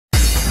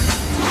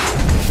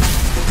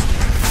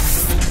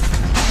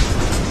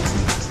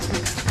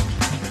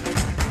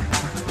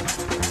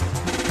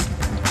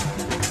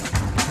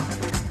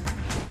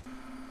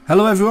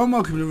Hello everyone,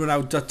 welcome to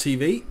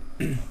Runout.tv.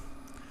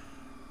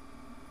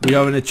 We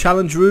are in a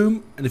challenge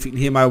room, and if you can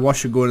hear my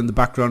washer going in the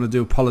background, I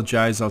do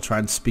apologise, I'll try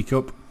and speak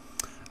up.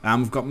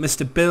 We've got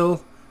Mr.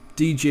 Bill,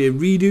 DJ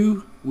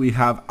Redo, we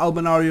have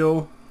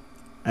Albinario,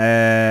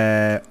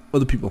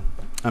 other people.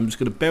 I'm just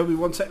going to bear with me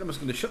 1 second, I'm just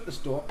going to shut this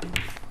door.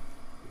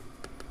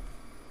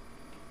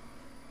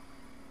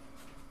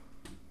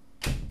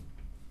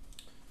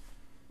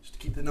 Just to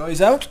keep the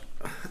noise out.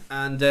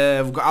 And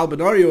we've got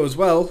Albinario as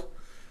well,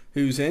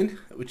 who's in,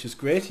 which is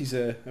great. He's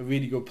a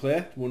really good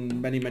player,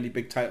 won many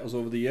big titles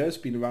over the years,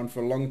 been around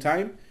for a long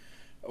time.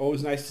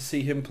 Always nice to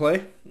see him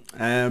play.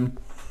 And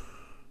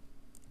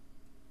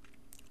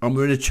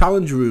we're in a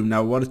challenge room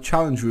now. What a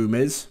challenge room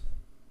is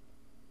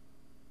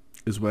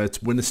where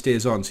it's winner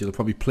stays on, so you'll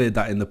probably play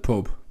that in the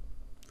pub.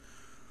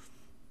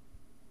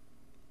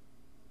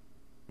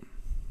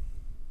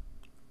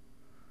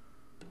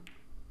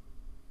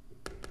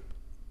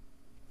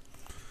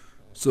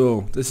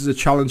 So this is a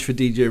challenge for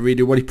DJ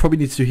Reader. What he probably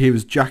needs to do here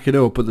is jack it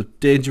up, but the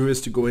danger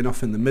is to go in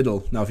off in the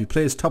middle. Now if he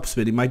plays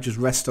topspin, he might just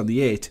rest on the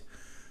 8,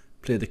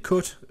 play the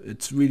cut.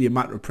 It's really a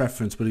matter of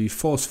preference, but if he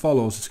force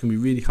follows, it's going to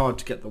be really hard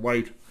to get the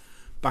white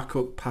back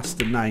up past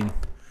the 9.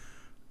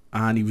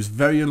 And he was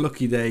very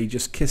unlucky there. He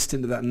just kissed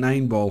into that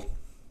 9 ball,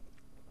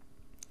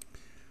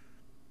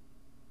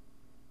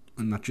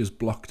 and that just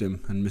blocked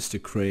him, and Mr.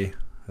 Cray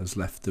has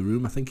left the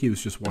room. I think he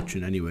was just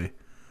watching anyway.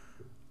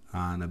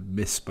 And a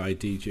miss by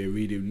DJ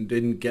Redo,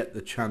 didn't get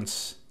the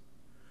chance.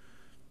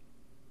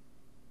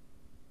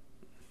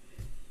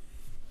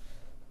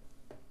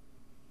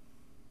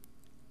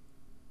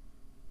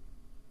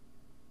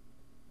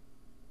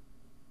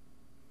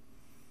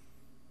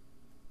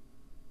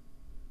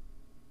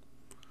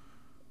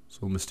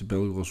 So Mr.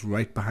 Bill goes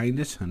right behind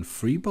it, and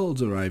free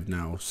balls arrived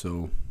now,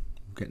 so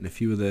we're getting a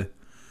few of the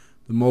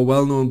more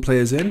well-known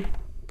players in.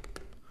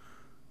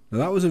 Now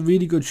that was a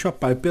really good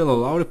shot by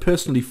Bill. I would have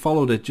personally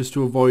followed it just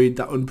to avoid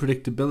that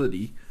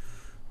unpredictability.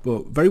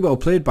 But very well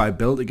played by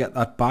Bill to get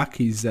that back.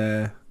 He's,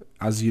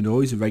 as you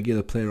know, he's a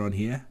regular player on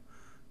here.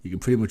 You can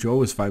pretty much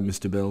always find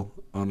Mr. Bill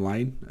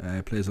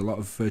online. Plays a lot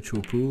of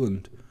virtual pool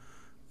and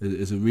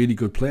is a really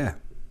good player.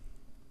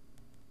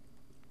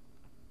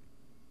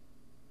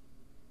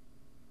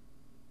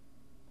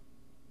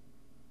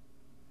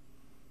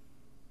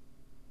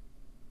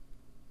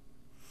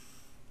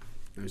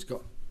 Now he's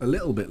got a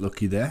little bit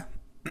lucky there.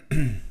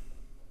 And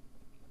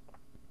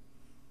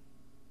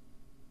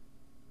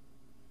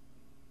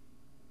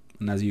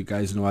as you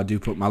guys know, I do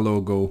put my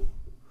logo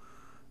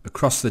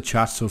across the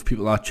chat, so if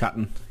people are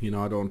chatting, you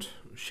know, I don't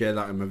share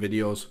that in my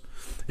videos.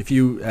 If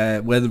you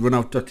where the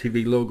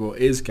Runout.tv logo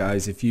is,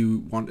 guys, if you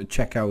want to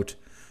check out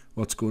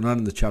what's going on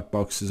in the chat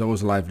box, there's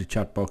always a lively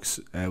chat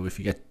box if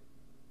you get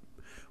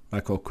what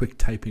I call quick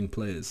typing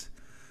players.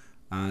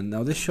 And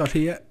now this shot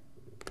here,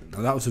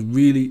 now that was a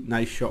really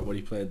nice shot what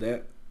he played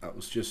there. That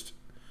was just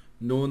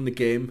knowing the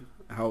game,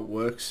 how it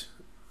works.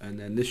 And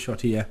then this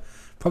shot here,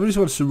 probably just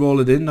wants to roll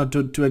it in, not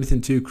do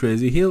anything too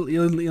crazy. He'll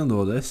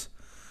know this.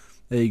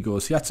 There he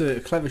goes. See, that's a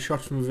clever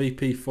shot from a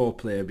VP4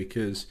 player,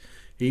 because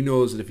he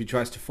knows that if he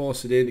tries to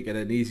force it in to get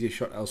an easier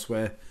shot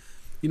elsewhere,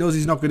 he knows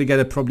he's not going to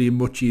get probably a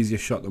much easier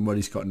shot than what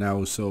he's got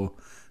now. So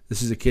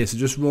this is a case of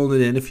just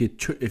rolling it in.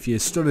 If you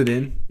stun it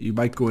in, you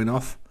might go in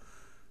off,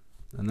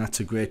 and that's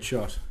a great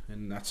shot.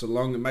 And that's a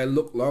long. It might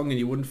look long, and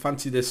you wouldn't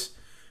fancy this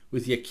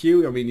with your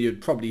cue. I mean,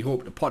 you'd probably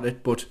hope to pot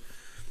it, but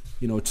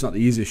you know, it's not the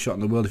easiest shot in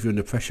the world if you're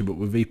under pressure. But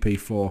with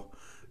VP4,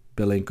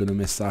 Bill ain't going to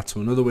miss that.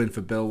 So another win for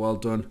Bill, well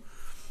done.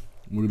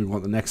 We're going to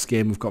want the next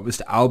game. We've got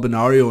Mr.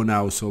 Albinario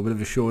now, so a bit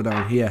of a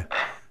showdown here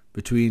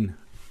between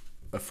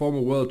a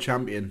former world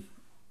champion.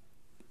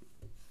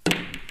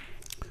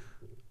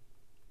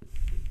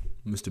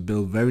 Mr.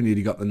 Bill very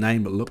nearly got the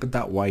 9, but look at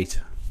that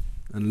white.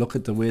 And look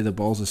at the way the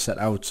balls are set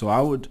out. So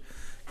I would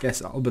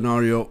guess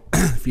Albinario,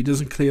 if he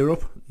doesn't clear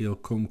up, he'll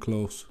come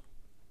close.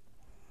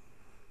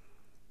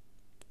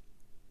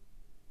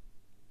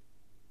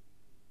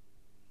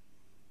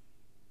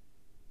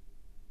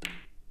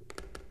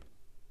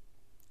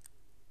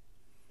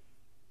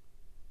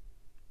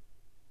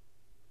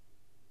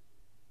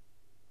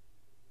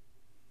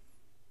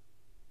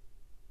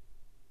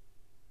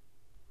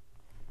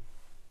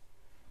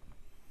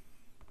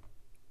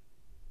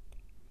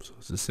 So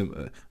it's a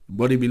simple.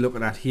 What he'd be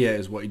looking at here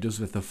is what he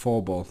does with the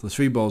 4 ball. The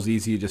 3 ball's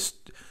easy, you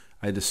just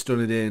either stun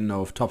it in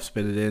or top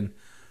spin it in.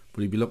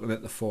 But he'd be looking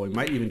at the 4. He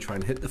might even try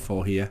and hit the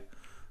 4 here.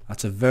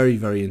 That's a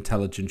very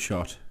intelligent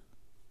shot.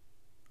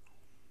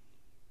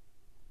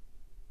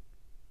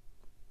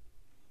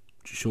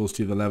 Which shows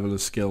to you the level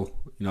of skill.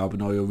 You know,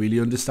 Albinario really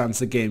understands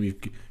the game.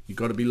 You've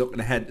got to be looking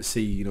ahead to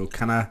see, you know,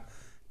 can I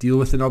deal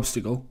with an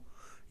obstacle?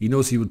 He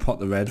knows he would pot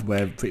the red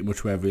pretty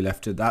much wherever he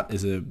left it. That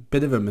is a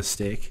bit of a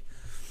mistake.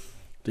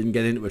 Didn't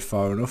get into it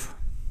far enough.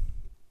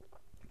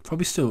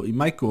 Probably still, he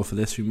might go for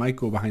this. We might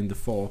go behind the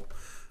 4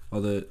 or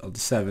the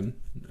 7.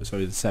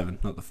 Sorry, the 7,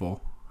 not the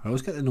 4. I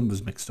always get the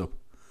numbers mixed up.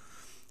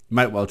 He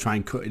might well try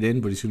and cut it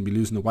in, but he's going to be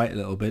losing the white a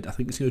little bit. I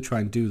think he's going to try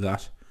and do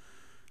that.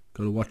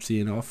 Got to watch the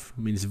in off.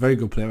 I mean, he's a very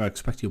good player. I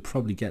expect he'll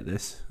probably get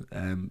this.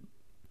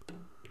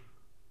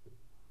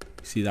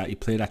 See that? He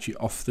played actually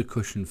off the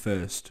cushion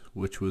first,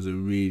 which was a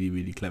really,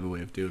 really clever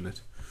way of doing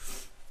it.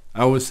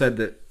 I always said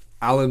that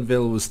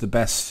Allenville was the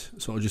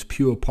best sort of just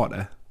pure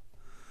potter.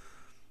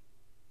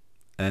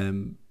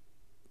 I'm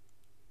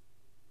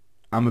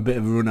a bit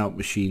of a run-out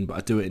machine, but I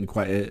do it in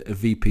quite a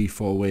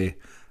VP4 way.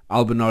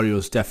 Albinario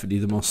is definitely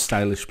the most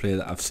stylish player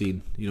that I've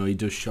seen. You know, he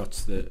does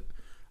shots that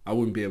I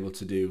wouldn't be able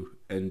to do,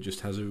 and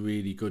just has a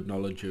really good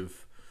knowledge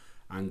of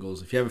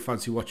angles. If you ever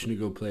fancy watching a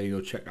go play, you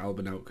know, check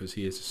Albin out, because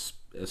he is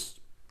a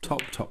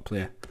top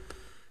player,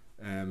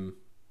 and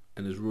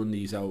has run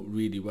these out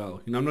really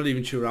well. You know, I'm not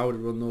even sure I would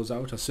have run those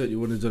out. I certainly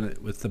wouldn't have done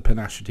it with the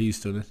panache that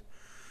he's done it.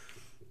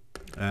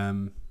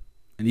 And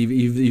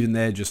even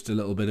there, just a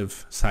little bit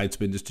of side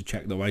spin just to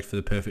check the white for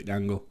the perfect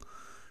angle.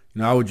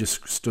 You know, I would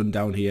just stun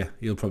down here.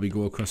 He'll probably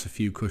go across a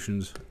few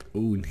cushions.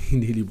 Oh, he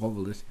nearly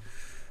wobbled it.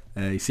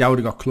 You see, I would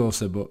have got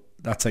closer, but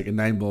that's like a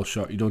 9-ball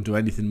shot. You don't do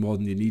anything more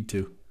than you need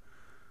to.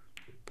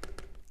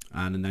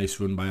 And a nice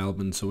run by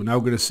Albin. So we're now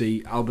going to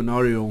see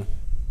Albinario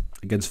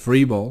against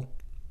free ball.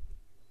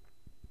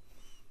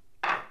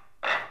 So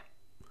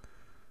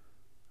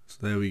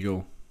there we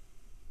go.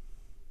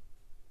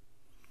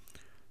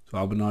 So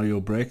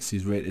Albinario breaks.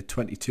 He's rated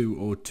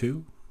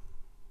 22.02.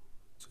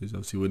 So he's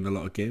obviously winning a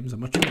lot of games. I'm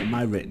not sure what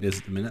my rating is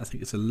at the minute. I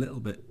think it's a little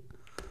bit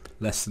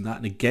less than that.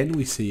 And again,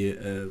 we see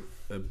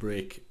a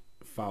break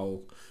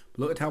foul. But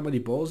look at how many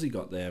balls he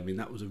got there. I mean,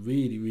 that was a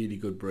really, really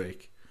good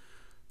break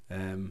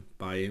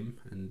by him.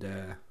 And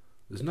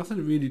there's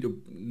nothing really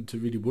to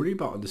really worry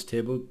about on this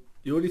table.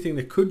 The only thing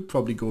that could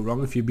probably go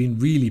wrong if you're being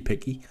really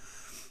picky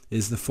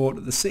is the 4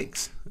 to the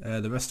 6.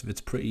 The rest of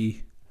it's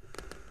pretty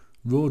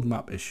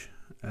roadmap-ish.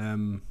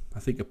 I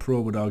think a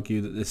pro would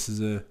argue that this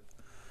is a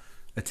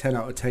 10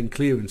 out of 10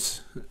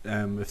 clearance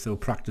if they were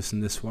practicing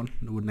this one.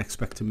 They wouldn't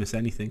expect to miss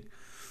anything.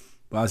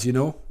 But as you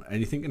know,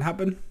 anything can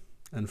happen.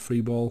 And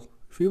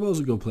Freeball's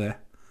a good player.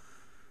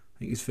 I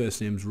think his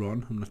first name's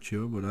Ron. I'm not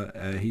sure, but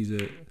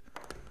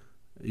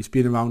he's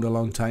been around a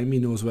long time. He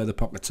knows where the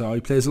pockets are.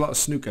 He plays a lot of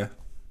snooker.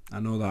 I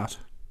know that.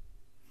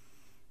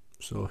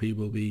 So he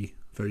will be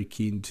very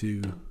keen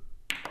to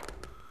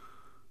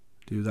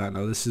do that.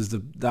 Now this is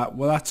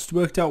well, that's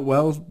worked out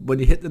well. When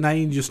you hit the 9,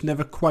 you just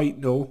never quite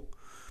know.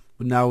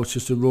 But now it's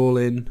just a roll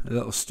in, a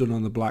little stun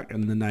on the black,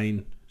 and the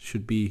 9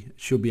 should be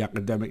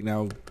academic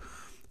now.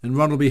 And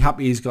Ron will be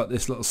happy he's got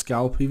this little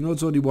scalp, even though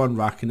it's only 1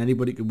 rack, and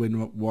anybody can win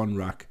 1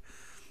 rack.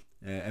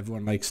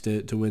 Everyone likes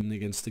to win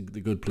against the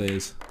good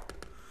players.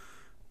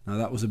 Now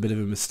that was a bit of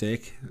a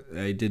mistake.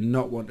 He did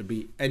not want to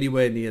be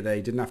anywhere near there.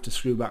 He didn't have to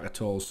screw back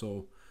at all,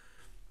 so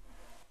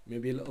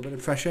maybe a little bit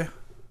of pressure.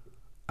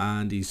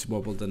 And he's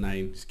wobbled the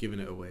 9. He's giving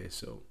it away,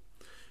 so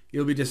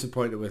he'll be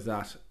disappointed with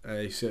that.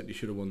 He certainly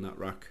should have won that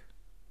rack.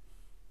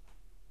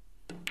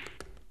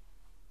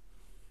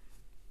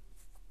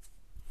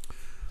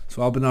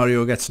 So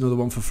Albinario gets another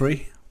one for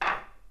free.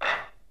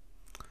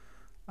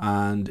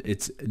 And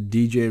it's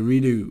DJ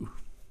Redo.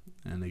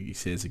 And he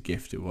says a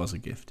gift. It was a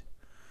gift.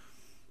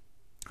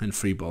 And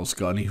free ball's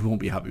gone. He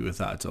won't be happy with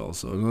that at all.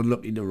 So I'm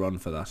unlucky to run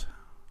for that.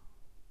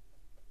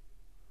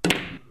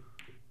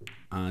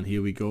 And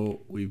here we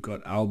go. We've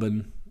got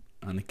Albin.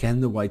 And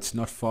again, the white's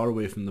not far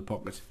away from the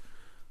pocket.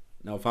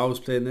 Now, if I was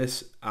playing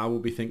this, I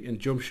would be thinking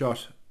jump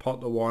shot,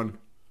 pot the 1,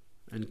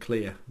 and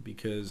clear.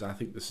 Because I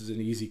think this is an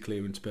easy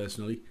clearance,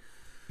 personally.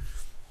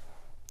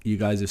 You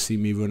guys have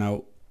seen me run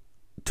out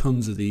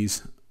tons of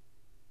these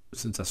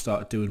since I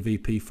started doing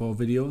VP4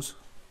 videos.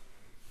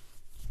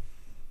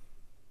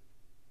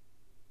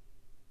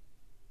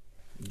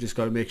 You just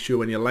got to make sure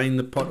when you line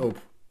the pot up.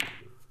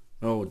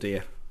 Oh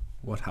dear,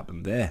 what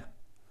happened there?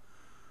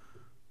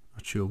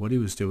 Not sure what he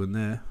was doing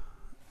there,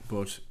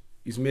 but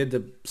he's made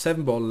the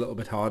 7-ball a little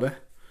bit harder.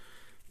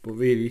 But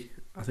really,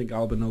 I think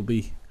Albin will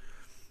be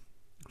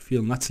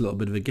feeling that's a little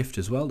bit of a gift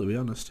as well, to be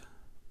honest.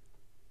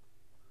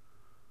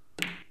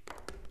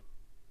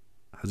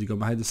 Has he gone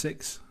behind the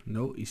 6?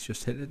 No, he's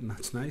just hit it, and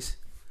that's nice.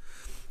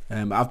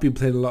 I've been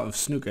playing a lot of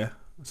snooker,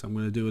 so I'm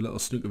going to do a little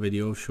snooker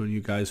video showing you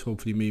guys,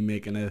 hopefully me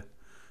making a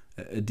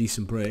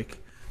decent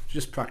break.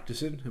 Just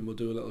practicing, and we'll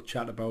do a little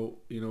chat about,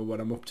 you know, what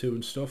I'm up to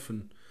and stuff,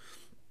 and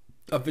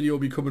that video will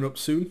be coming up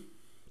soon.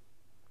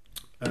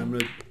 I'm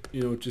going to,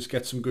 you know, just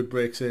get some good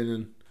breaks in,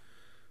 and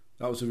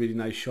that was a really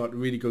nice shot,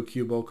 really good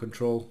cue ball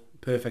control,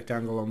 perfect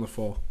angle on the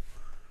 4.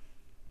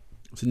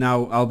 So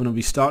now Albin will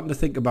be starting to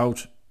think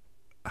about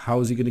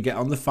how is he going to get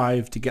on the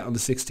 5 to get on the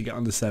 6 to get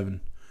on the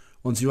 7.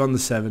 Once you're on the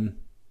 7,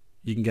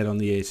 you can get on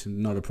the 8, and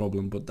not a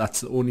problem. But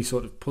that's the only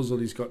sort of puzzle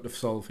he's got to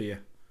solve here.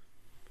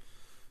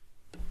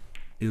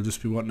 He'll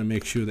just be wanting to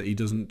make sure that he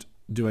doesn't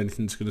do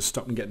anything that's going to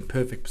stop him getting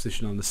perfect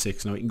position on the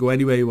 6. Now he can go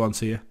anywhere he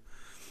wants here.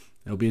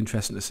 It'll be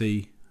interesting to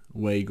see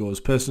where he goes.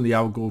 Personally,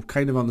 I would go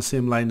kind of on the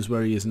same line as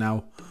where he is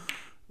now.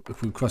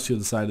 If we cross the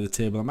other side of the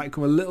table, I might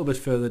come a little bit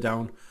further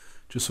down,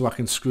 just so I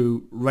can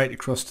screw right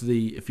across to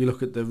the, if you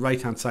look at the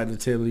right hand side of the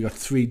table, you've got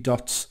 3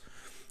 dots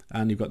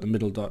and you've got the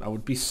middle dot. I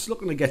would be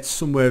looking to get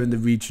somewhere in the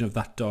region of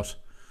that dot,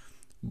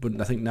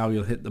 but I think now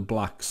you'll hit the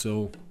black.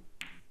 So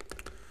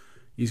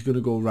he's going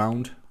to go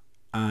round,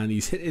 and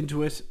he's hit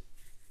into it,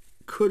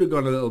 could have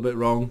gone a little bit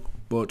wrong,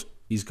 but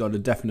he's got a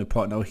definite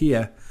pot. Now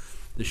here,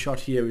 the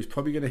shot here is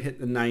probably going to hit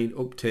the 9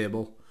 up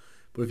table,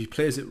 but if he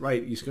plays it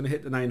right, he's going to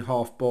hit the 9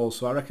 half ball.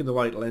 So I reckon the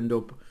white will end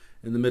up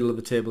in the middle of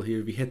the table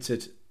here if he hits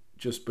it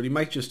but he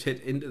might just hit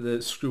into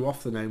the screw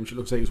off the 9, which it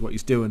looks like is what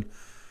he's doing,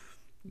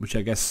 which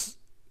I guess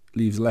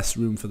leaves less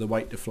room for the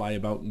white to fly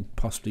about and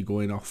possibly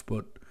going off.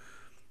 But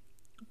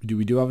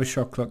we do have a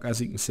shot clock,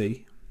 as you can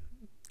see.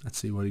 Let's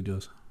see what he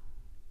does.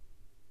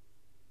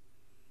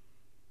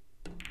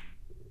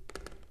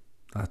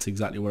 That's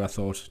exactly what I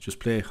thought. Just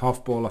play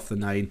half ball off the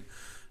 9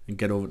 and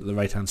get over to the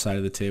right hand side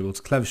of the table. It's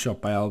a clever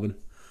shot by Albin.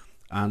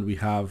 And we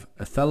have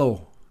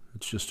Othello.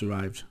 It's just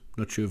arrived.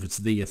 Not sure if it's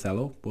the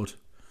Othello, but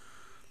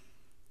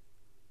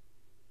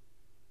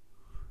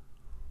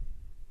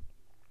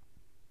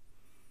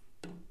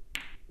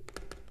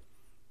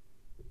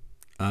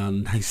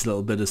and nice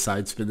little bit of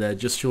side spin there,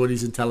 just showing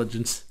his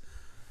intelligence.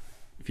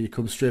 If he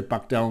come straight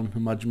back down,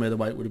 imagine where the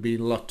white would have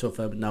been a lot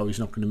tougher, but now he's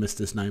not going to miss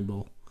this 9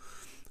 ball.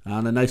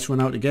 And a nice run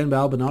out again by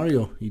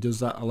Albinario. He does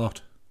that a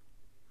lot.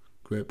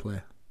 Great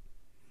player.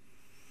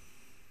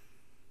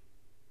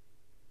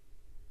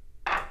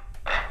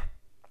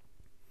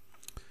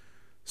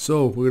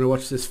 So we're going to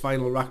watch this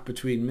final rack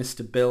between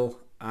Mr. Bill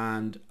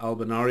and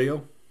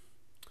Albinario,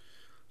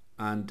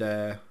 and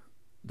then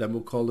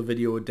we'll call the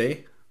video a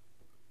day.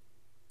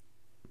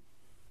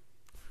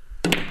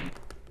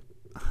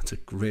 That's a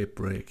great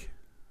break.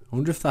 I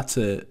wonder if that's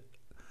a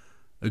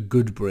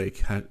good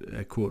break,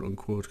 quote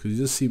unquote, because he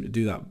does seem to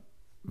do that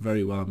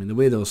very well. I mean, the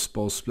way those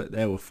balls split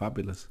there were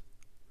fabulous.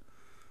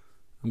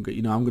 I'm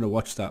going to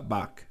watch that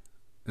back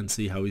and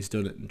see how he's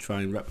done it and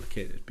try and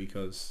replicate it,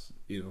 because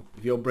if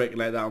you're breaking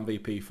like that on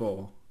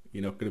VP4,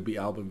 you're not going to beat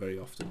Albin very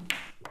often.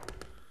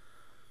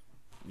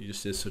 He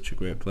just is such a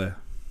great player.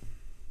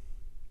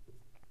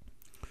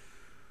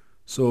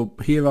 So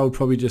here I would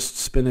probably just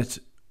spin it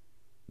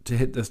to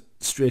hit the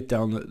straight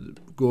down,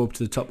 go up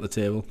to the top of the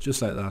table,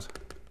 just like that.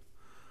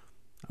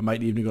 I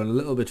might even have gone a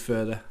little bit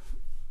further,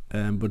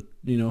 but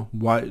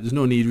why? There's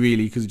no need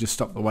really, because you just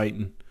stop the white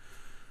and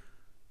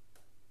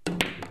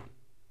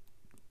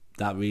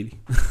that really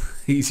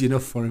easy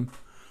enough for him.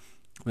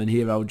 And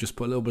here I would just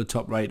put a little bit of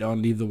top right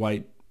on, leave the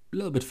white a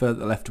little bit further to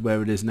the left to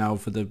where it is now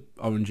for the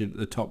orange at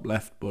the top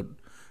left, but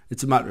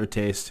it's a matter of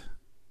taste.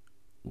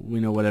 We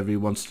know whatever he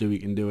wants to do, he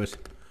can do it.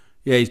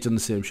 Yeah, he's done the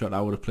same shot.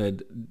 I would have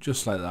played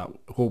just like that,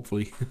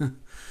 hopefully.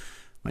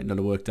 Might not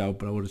have worked out,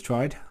 but I would have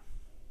tried.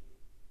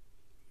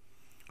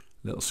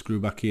 Little screw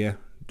back here.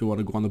 Don't want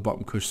to go on the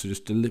bottom cush, so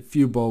just a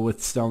few ball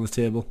widths down the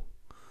table.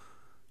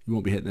 You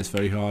won't be hitting this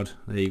very hard.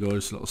 There you go,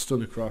 just a little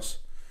stun across.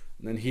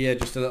 And then here,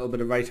 just a little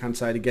bit of right hand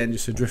side again,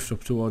 just to drift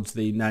up towards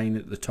the 9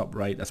 at the top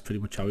right. That's pretty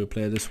much how we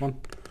play this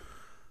one.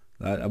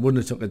 I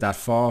wouldn't have took it that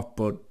far,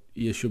 but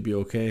you should be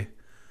okay.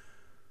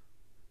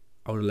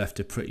 I would have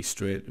left it pretty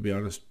straight, to be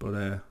honest,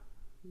 but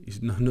he's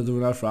another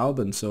one out for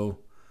Albin. So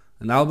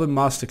an Albin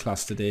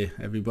masterclass today,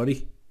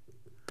 everybody.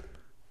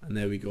 And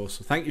there we go.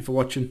 So thank you for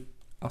watching.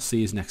 I'll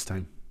see you next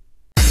time.